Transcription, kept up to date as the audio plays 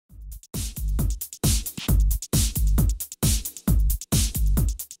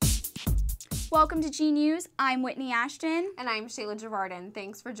Welcome to G News. I'm Whitney Ashton. And I'm Shayla Girardin.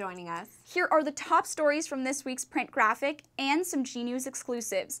 Thanks for joining us. Here are the top stories from this week's print graphic and some G News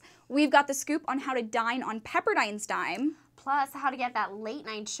exclusives. We've got the scoop on how to dine on Pepperdine's dime. Plus, how to get that late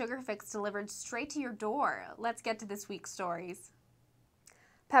night sugar fix delivered straight to your door. Let's get to this week's stories.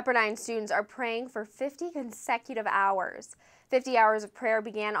 Pepperdine students are praying for 50 consecutive hours. 50 hours of prayer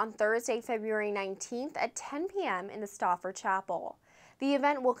began on Thursday, February 19th at 10 p.m. in the Stauffer Chapel. The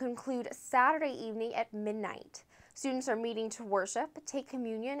event will conclude Saturday evening at midnight. Students are meeting to worship, take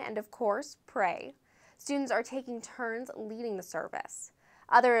communion, and of course, pray. Students are taking turns leading the service.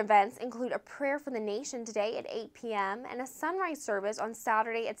 Other events include a prayer for the nation today at 8 p.m. and a sunrise service on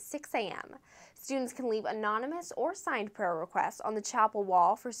Saturday at 6 a.m. Students can leave anonymous or signed prayer requests on the chapel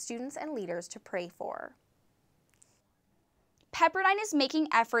wall for students and leaders to pray for. Pepperdine is making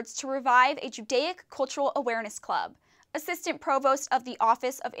efforts to revive a Judaic Cultural Awareness Club. Assistant Provost of the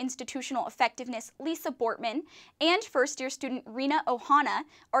Office of Institutional Effectiveness, Lisa Bortman, and first-year student Rena Ohana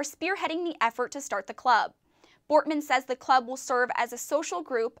are spearheading the effort to start the club. Bortman says the club will serve as a social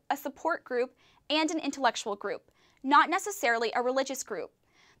group, a support group, and an intellectual group, not necessarily a religious group.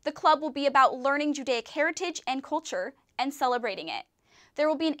 The club will be about learning Judaic heritage and culture and celebrating it. There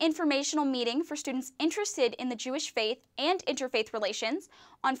will be an informational meeting for students interested in the Jewish faith and interfaith relations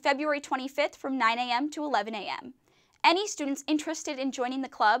on February 25th from 9 a.m. to 11 a.m. Any students interested in joining the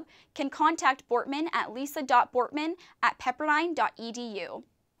club can contact Bortman at lisa.bortman@pepperdine.edu.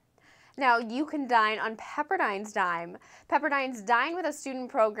 Now you can dine on Pepperdine's dime. Pepperdine's Dine with a Student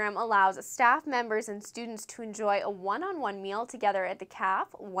program allows staff members and students to enjoy a one-on-one meal together at the CAF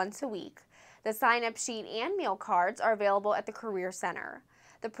once a week. The sign-up sheet and meal cards are available at the Career Center.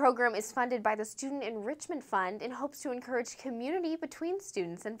 The program is funded by the Student Enrichment Fund and hopes to encourage community between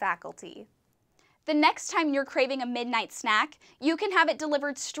students and faculty. The next time you're craving a midnight snack, you can have it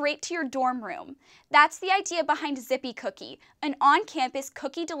delivered straight to your dorm room. That's the idea behind ZippieCookie, an on-campus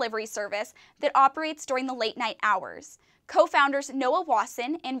cookie delivery service that operates during the late night hours. Co-founders Noah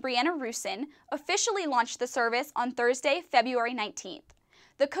Wasson and Brianna Rusin officially launched the service on Thursday, February 19th.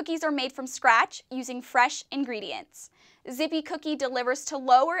 The cookies are made from scratch using fresh ingredients. ZippieCookie delivers to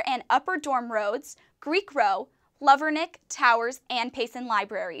Lower and Upper Dorm Roads, Greek Row, Lovernick, Towers, and Payson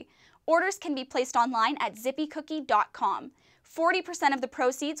Library. Orders can be placed online at ZippieCookie.com. 40% of the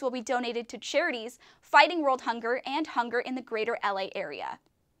proceeds will be donated to charities fighting world hunger and hunger in the greater LA area.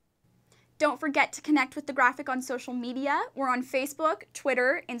 Don't forget to connect with the graphic on social media. We're on Facebook,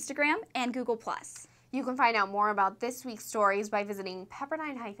 Twitter, Instagram, and Google+. You can find out more about this week's stories by visiting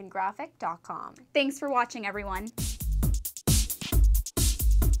pepperdine-graphic.com. Thanks for watching, everyone.